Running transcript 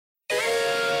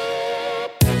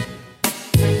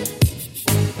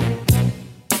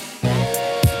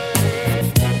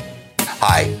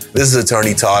Hi, this is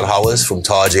attorney Todd Hollis from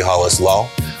Todd Hollis Law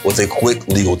with a quick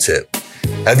legal tip.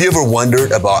 Have you ever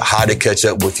wondered about how to catch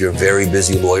up with your very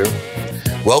busy lawyer?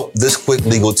 Well, this quick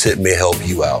legal tip may help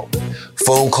you out.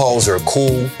 Phone calls are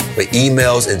cool, but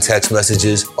emails and text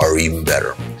messages are even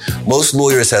better. Most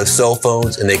lawyers have cell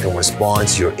phones and they can respond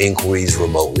to your inquiries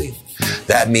remotely.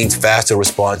 That means faster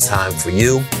response time for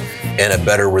you and a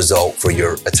better result for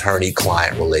your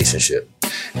attorney-client relationship.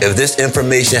 If this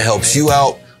information helps you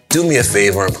out, do me a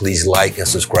favor and please like and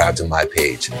subscribe to my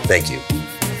page. Thank you.